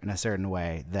riskier in a certain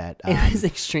way that... it is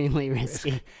extremely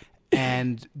risky.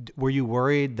 And were you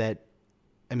worried that,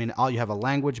 you have a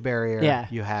language barrier, yeah.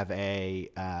 You have a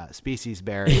species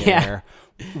barrier. Yeah.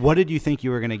 What did you think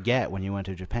you were going to get when you went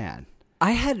to Japan?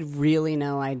 I had really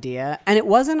no idea. And it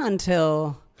wasn't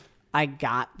until I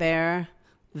got there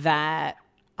that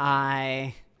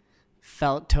I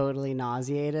felt totally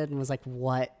nauseated and was like,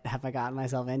 what have I gotten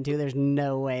myself into? There's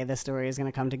no way this story is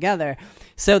going to come together.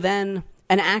 So then,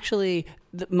 and actually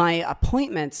my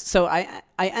appointments, so I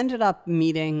ended up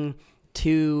meeting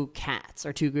two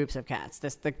groups of cats.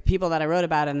 The people that I wrote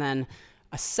about, and then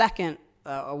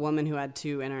a woman who had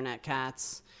two internet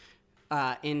cats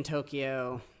in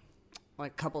Tokyo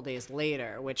like a couple days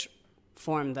later, which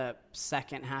formed the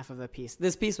second half of the piece.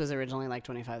 This piece was originally like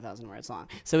 25,000 words long.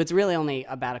 So it's really only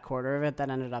about a quarter of it that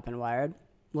ended up in Wired,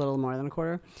 a little more than a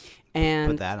quarter.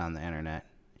 And put that on the internet.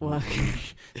 Well,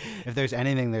 if there's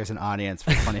anything, there's an audience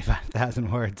for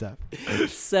 25,000 words up.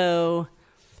 So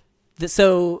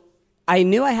I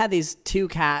knew I had these two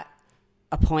cat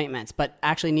appointments, but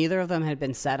actually neither of them had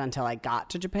been set until I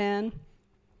got to Japan.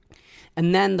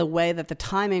 And then the way that the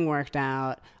timing worked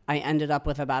out, I ended up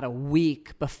with about a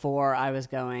week before I was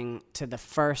going to the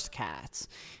first cats.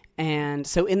 And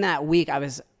so in that week, I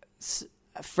was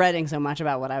fretting so much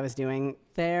about what I was doing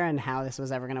there and how this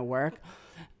was ever going to work.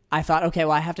 I thought, okay,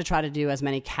 well, I have to try to do as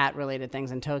many cat-related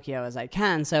things in Tokyo as I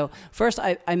can. So first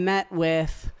I met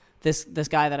with this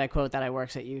guy that I quote that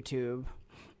works at YouTube,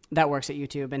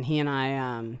 and he and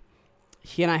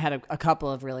I had a couple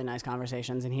of really nice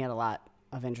conversations, and he had a lot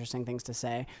of interesting things to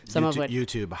say. Some of which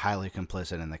YouTube highly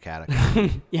complicit in the cat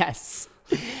account. Yes.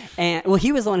 And well,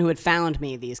 he was the one who had found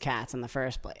me these cats in the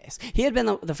first place. He had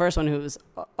been the first one who was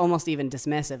almost even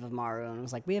dismissive of Maru and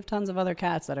was like, we have tons of other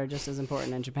cats that are just as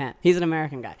important in Japan. He's an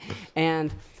American guy.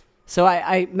 And so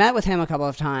I met with him a couple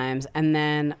of times, and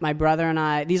then my brother and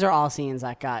I, these are all scenes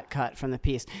that got cut from the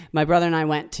piece. My brother and I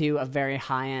went to a very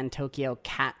high-end Tokyo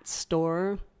cat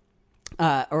store,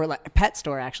 or like a pet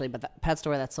store actually, but the pet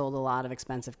store that sold a lot of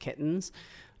expensive kittens.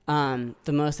 The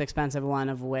most expensive one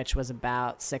of which was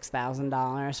about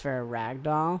 $6,000 for a rag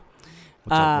doll.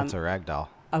 What's a rag doll?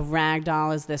 A rag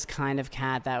doll is this kind of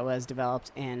cat that was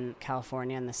developed in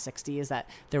California in the 60s that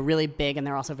they're really big and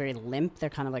they're also very limp. They're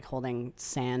kind of like holding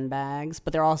sandbags,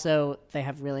 but they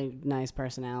have really nice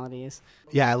personalities.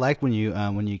 Yeah, I liked when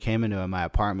you came into my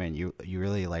apartment, you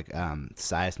really like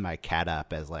sized my cat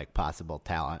up as like possible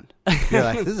talent. You're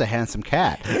like, this is a handsome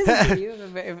cat.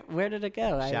 Where did it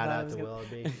go? Shout out to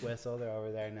Willoughby Whistle. They're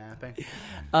over there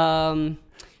napping.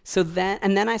 So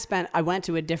then I went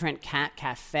to a different cat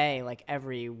cafe like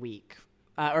every week,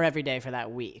 or every day for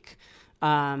that week.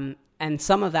 And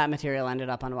some of that material ended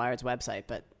up on Wired's website,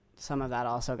 but some of that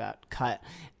also got cut.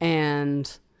 And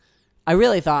I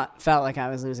really felt like I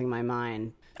was losing my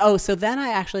mind. Oh, so then I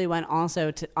actually went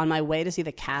also on my way to see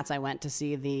the cats, I went to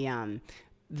see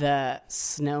the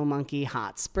snow monkey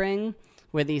hot spring,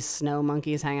 where these snow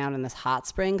monkeys hang out in this hot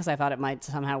spring, because I thought it might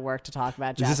somehow work to talk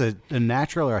about Is this a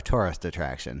natural or a tourist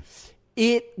attraction?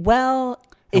 Wait, why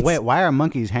are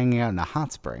monkeys hanging out in a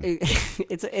hot spring?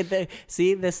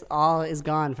 See, this all is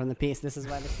gone from the piece. This is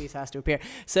why this piece has to appear.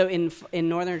 So in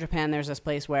northern Japan, there's this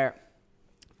place where,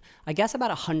 I guess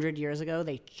about 100 years ago,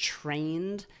 they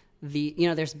trained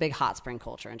there's big hot spring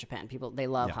culture in Japan. They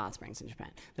love hot springs in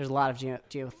Japan. There's a lot of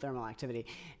geothermal activity.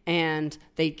 And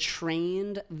they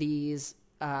trained these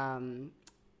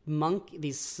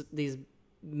these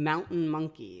mountain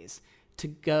monkeys to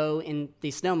go in,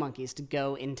 these snow monkeys to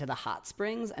go into the hot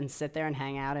springs and sit there and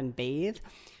hang out and bathe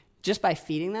just by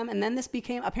feeding them. And then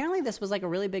apparently this was like a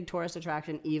really big tourist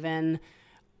attraction even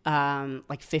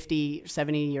like 50,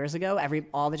 70 years ago.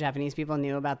 All the Japanese people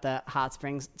knew about the hot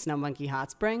springs, snow monkey hot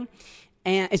spring.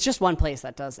 And it's just one place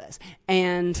that does this.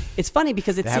 And it's funny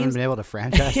because they haven't been able to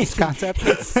franchise this concept.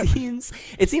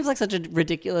 It seems like such a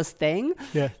ridiculous thing.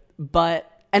 Yeah.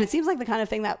 And it seems like the kind of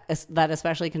thing that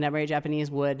especially contemporary Japanese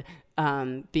would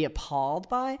be appalled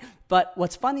by. But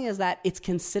what's funny is that it's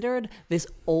considered this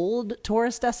old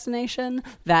tourist destination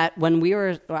that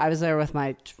I was there with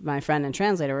my friend and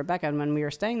translator, Rebecca, and when we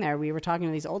were staying there, we were talking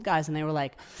to these old guys, and they were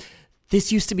like, this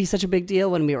used to be such a big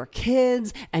deal when we were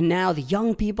kids, and now the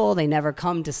young people, they never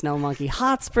come to Snow Monkey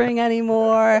Hot Spring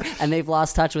anymore, and they've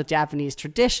lost touch with Japanese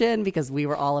tradition because we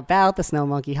were all about the Snow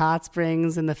Monkey Hot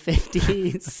Springs in the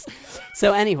 50s.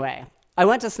 So anyway, I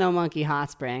went to Snow Monkey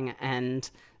Hot Spring, and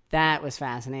that was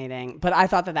fascinating. But I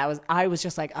thought I was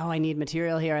just like, oh, I need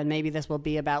material here, and maybe this will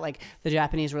be about like the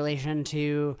Japanese relation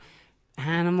to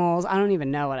animals. I don't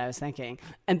even know what I was thinking.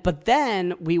 But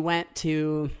then we went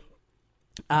to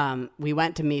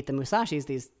meet the Musashis,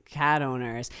 these cat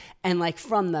owners, and like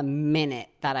from the minute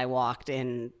that I walked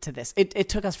into this, it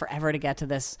took us forever to get to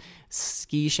this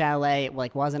ski chalet. It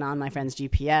like wasn't on my friend's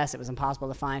GPS. It was impossible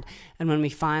to find. And when we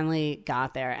finally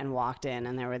got there and walked in,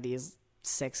 and there were these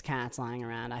 6 cats lying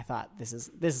around. I thought this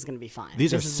is going to be fine.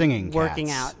 These this are is singing working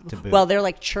cats, out. to boot. Well, they're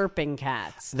like chirping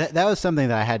cats. That was something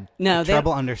that I had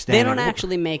trouble understanding. They don't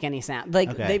actually make any sound. Like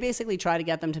Okay. they basically try to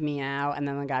get them to meow, and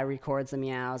then the guy records the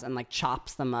meows and like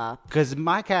chops them up. Because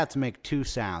my cats make 2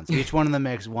 sounds. Each one of them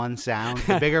makes 1 sound.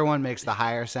 The bigger one makes the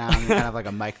higher sound in kind of like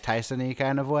a Mike Tyson-y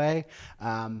kind of way.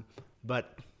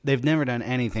 But they've never done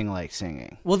anything like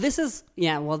singing. Well,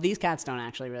 these cats don't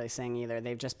actually really sing either.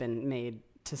 They've just been made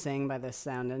to sing by this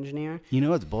sound engineer. You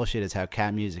know what's bullshit is how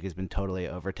cat music has been totally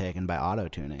overtaken by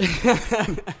auto-tuning.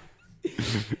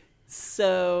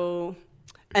 So,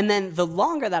 and then the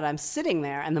longer that I'm sitting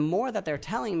there and the more that they're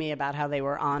telling me about how they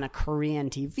were on a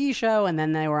Korean TV show and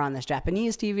then they were on this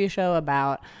Japanese TV show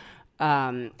about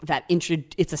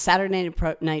it's a Saturday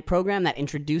night program that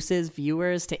introduces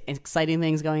viewers to exciting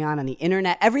things going on the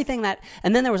internet, everything that,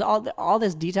 and then there was all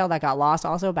this detail that got lost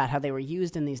also about how they were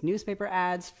used in these newspaper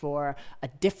ads for a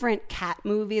different cat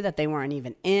movie that they weren't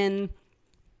even in.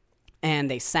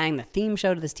 And they sang the theme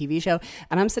show to this TV show.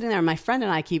 And I'm sitting there and my friend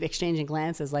and I keep exchanging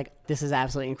glances like, this is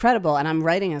absolutely incredible. And I'm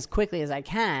writing as quickly as I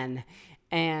can.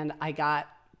 And I got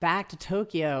back to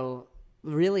Tokyo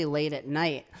really late at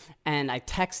night and I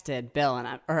texted Bill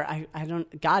and I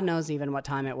don't, God knows even what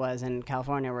time it was in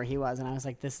California where he was. And I was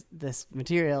like, this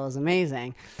material is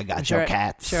amazing. I got your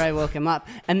cats. Sure, I woke him up.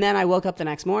 And then I woke up the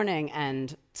next morning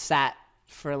and sat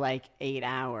for like 8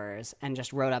 hours and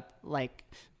just wrote up like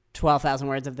 12,000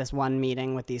 words of this one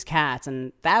meeting with these cats.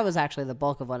 And that was actually the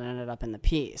bulk of what ended up in the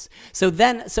piece. So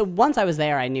once I was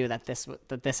there, I knew that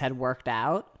this had worked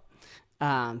out.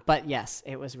 But yes,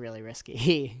 it was really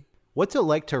risky. What's it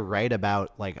like to write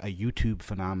about like a YouTube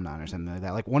phenomenon or something like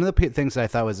that? Like one of the things that I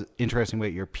thought was interesting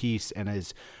about your piece and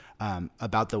is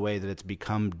about the way that it's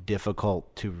become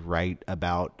difficult to write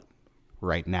about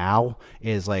right now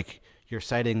is like you're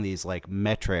citing these like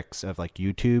metrics of like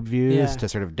YouTube views to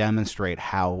sort of demonstrate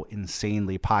how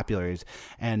insanely popular it is.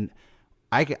 And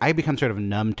I become sort of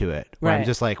numb to it. Where I'm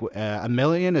just like, 1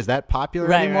 million, is that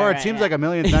popular anymore? It seems like 1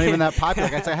 million is not even that popular.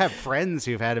 Like, I have friends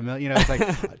who've had 1 million. It's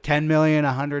like 10 million,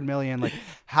 100 million. Like,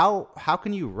 how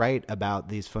can you write about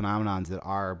these phenomenons that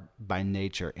are by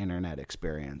nature internet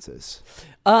experiences?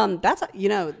 That's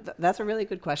a really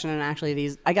good question. And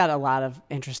actually, I got a lot of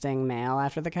interesting mail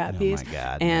after the cat piece. Oh my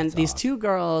God! And these 2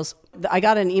 girls, I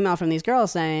got an email from these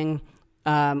girls saying,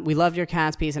 we loved your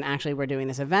cats piece, and actually we're doing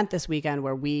this event this weekend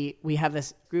where we have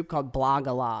this group called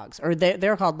Blogalogs, or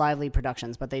they're called Lively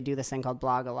Productions, but they do this thing called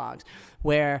Blogalogs,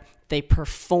 where they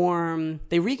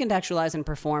recontextualize and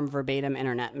perform verbatim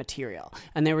internet material.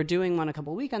 And they were doing one a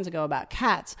couple weekends ago about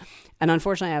cats, and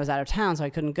unfortunately I was out of town, so I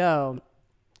couldn't go.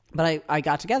 But I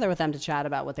got together with them to chat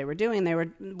about what they were doing.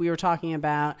 We were talking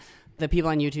about the people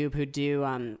on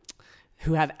YouTube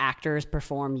who have actors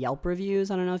perform Yelp reviews.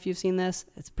 I don't know if you've seen this.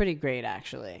 It's pretty great,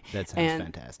 actually. That sounds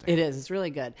fantastic. It is. It's really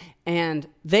good. And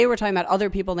they were talking about other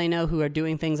people they know who are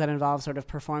doing things that involve sort of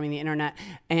performing the internet.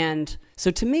 And so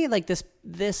to me, like the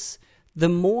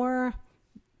more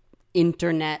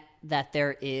internet that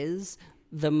there is,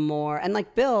 the more, and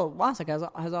like Bill Wasik has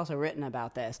also written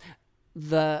about this,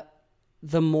 the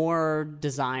more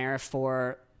desire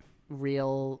for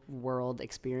real world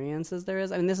experiences there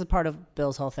is. I mean, this is part of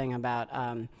Bill's whole thing about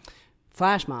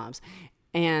flash mobs.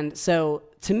 And so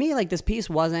to me, like, this piece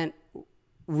wasn't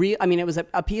real. I mean, it was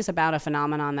a piece about a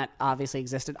phenomenon that obviously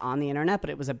existed on the internet, but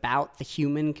it was about the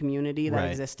human community that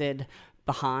existed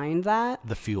behind that.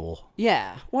 The fuel.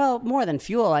 Yeah. Well, more than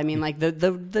fuel. I mean, like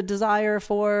the desire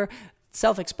for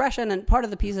self-expression. And part of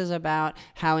the piece is about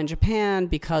how in Japan,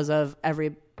 because of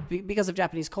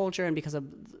Japanese culture and because of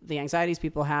the anxieties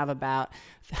people have about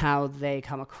how they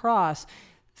come across,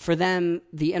 for them,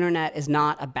 the internet is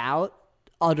not about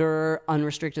utter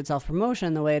unrestricted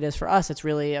self-promotion the way it is for us. It's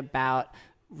really about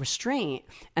restraint.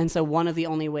 And so one of the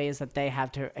only ways that they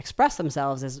have to express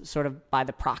themselves is sort of by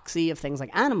the proxy of things like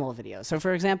animal videos. So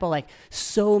for example, like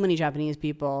so many Japanese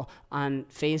people on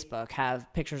Facebook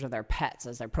have pictures of their pets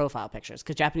as their profile pictures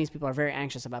because Japanese people are very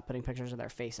anxious about putting pictures of their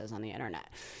faces on the internet.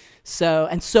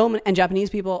 And Japanese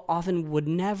people often would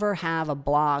never have a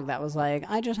blog that was like,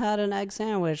 I just had an egg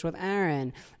sandwich with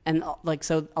Aaron. And like,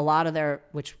 so a lot of their,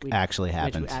 which actually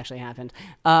happened.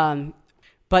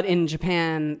 But in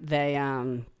Japan, they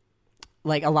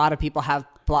like a lot of people have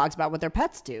blogs about what their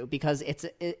pets do because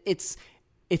it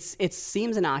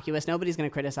seems innocuous. Nobody's going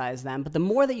to criticize them. But the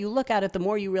more that you look at it, the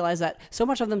more you realize that so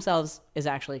much of themselves is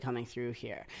actually coming through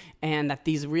here, and that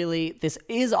this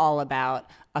is all about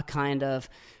a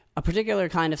particular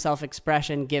kind of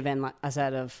self-expression given a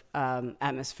set of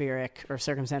atmospheric or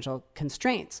circumstantial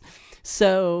constraints.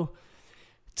 So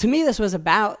to me, this was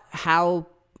about how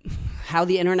how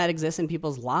the internet exists in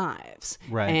people's lives.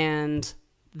 Right. And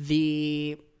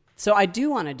so I do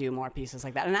want to do more pieces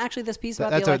like that. And actually this piece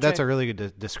about that's a really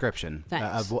good description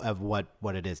of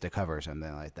what it is to cover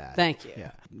something like that. Thank you.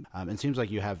 Yeah. It seems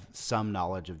like you have some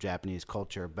knowledge of Japanese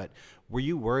culture, but were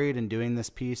you worried in doing this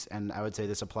piece? And I would say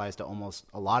this applies to almost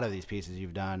a lot of these pieces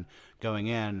you've done going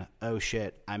in, oh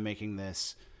shit, I'm making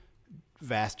this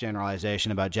vast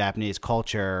generalization about Japanese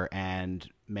culture and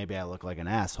maybe I look like an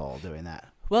asshole doing that.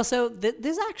 Well, so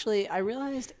this actually, I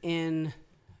realized in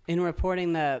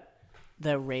reporting the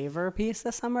Raver piece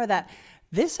this summer that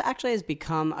this actually has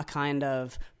become a kind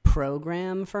of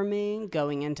program for me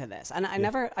going into this. And I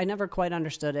never quite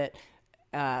understood it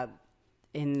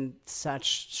in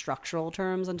such structural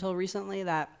terms until recently,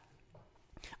 that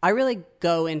I really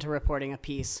go into reporting a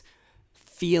piece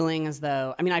feeling as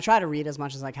though, I mean, I try to read as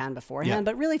much as I can beforehand,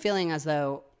 but really feeling as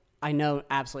though I know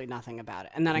absolutely nothing about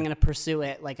it. And then I'm going to pursue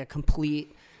it like a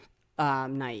complete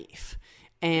naive.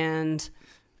 And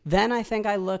then I think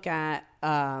I look at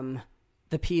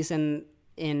the piece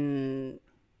in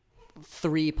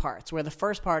three parts, where the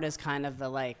first part is kind of the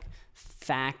like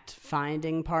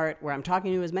fact-finding part, where I'm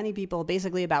talking to as many people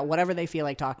basically about whatever they feel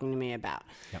like talking to me about.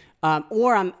 Yep.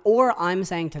 Or I'm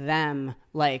saying to them,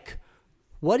 like,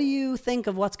 what do you think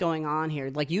of what's going on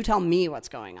here? Like, you tell me what's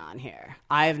going on here.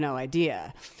 I have no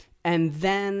idea. And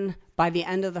then by the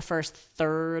end of the first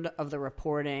third of the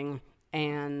reporting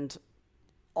and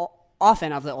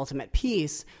often of the ultimate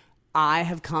piece, I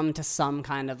have come to some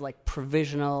kind of like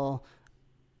provisional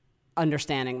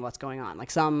understanding of what's going on, like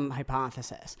some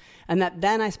hypothesis. And that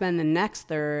then I spend the next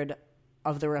third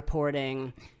of the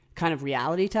reporting kind of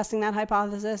reality testing that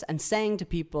hypothesis and saying to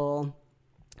people,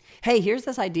 hey, here's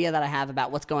this idea that I have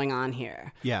about what's going on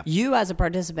here. Yeah. You as a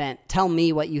participant, tell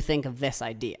me what you think of this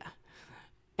idea.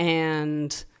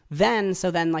 And then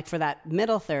like for that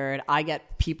middle third, I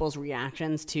get people's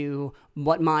reactions to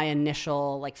what my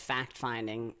initial like fact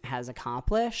finding has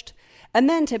accomplished. And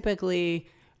then typically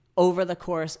over the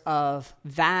course of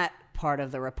that part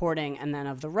of the reporting and then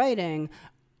of the writing,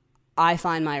 I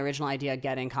find my original idea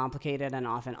getting complicated and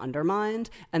often undermined.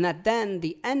 And that then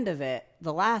the end of it,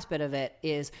 the last bit of it,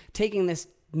 is taking this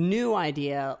new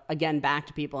idea again back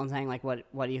to people and saying like, what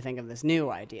do you think of this new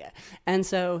idea? And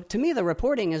so to me, the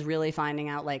reporting is really finding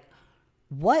out like,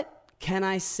 what can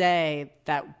I say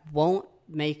that won't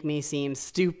make me seem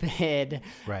stupid?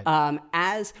 Right.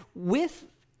 As with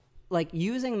like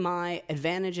using my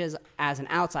advantages as an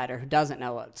outsider who doesn't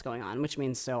know what's going on, which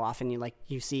means so often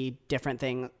you see different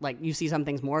things, like you see some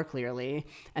things more clearly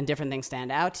and different things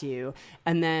stand out to you.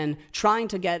 And then trying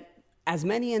to get as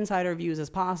many insider views as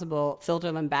possible,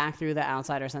 filter them back through the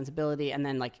outsider sensibility, and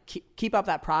then like keep up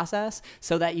that process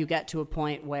so that you get to a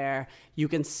point where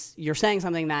you're saying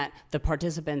something that the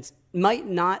participants might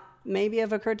not maybe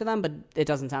have occurred to them, but it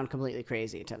doesn't sound completely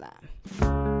crazy to them.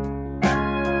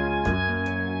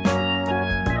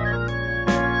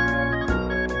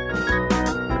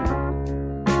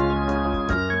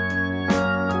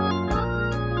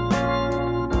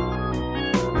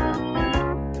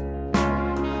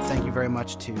 Very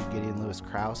much to Gideon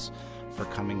Lewis-Kraus for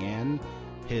coming in.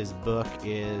 His book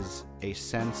is A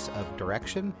Sense of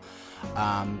Direction.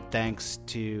 Thanks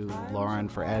to Lauren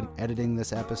for editing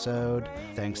this episode.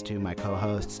 Thanks to my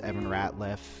co-hosts, Evan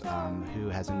Ratliff, who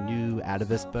has a new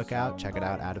Atavist book out. Check it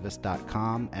out,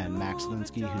 atavist.com. And Max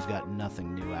Linsky, who's got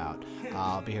nothing new out.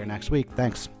 I'll be here next week.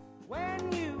 Thanks.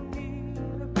 When you need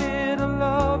a bit of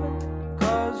love,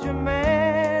 'cause your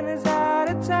man is out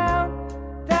of town,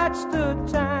 that's the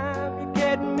time you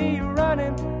get me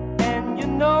running, and you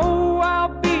know I'll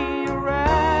be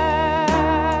around.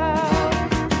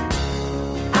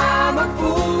 I'm a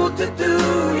fool to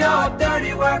do your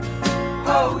dirty work,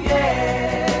 oh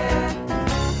yeah.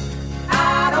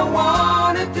 I don't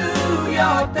wanna do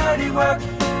your dirty work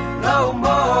no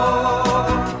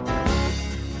more.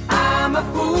 I'm a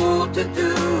fool to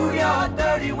do your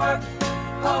dirty work,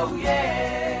 oh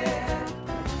yeah.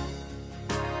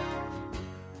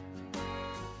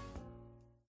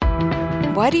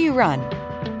 Why do you run?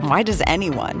 Why does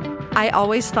anyone? I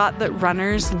always thought that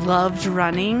runners loved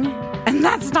running, and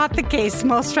that's not the case.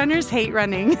 Most runners hate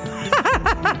running,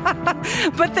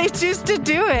 but they choose to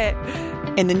do it.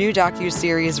 In the new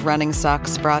docuseries Running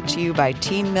Sucks, brought to you by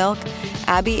Teen Milk,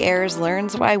 Abby Ayers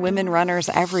learns why women runners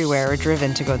everywhere are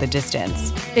driven to go the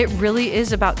distance. It really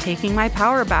is about taking my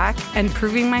power back and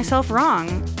proving myself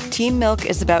wrong. Teen Milk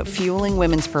is about fueling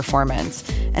women's performance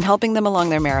and helping them along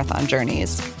their marathon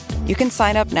journeys. You can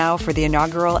sign up now for the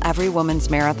inaugural Every Woman's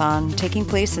Marathon taking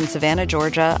place in Savannah,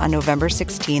 Georgia on November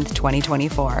 16th,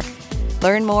 2024.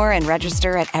 Learn more and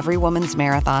register at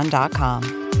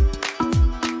everywomansmarathon.com.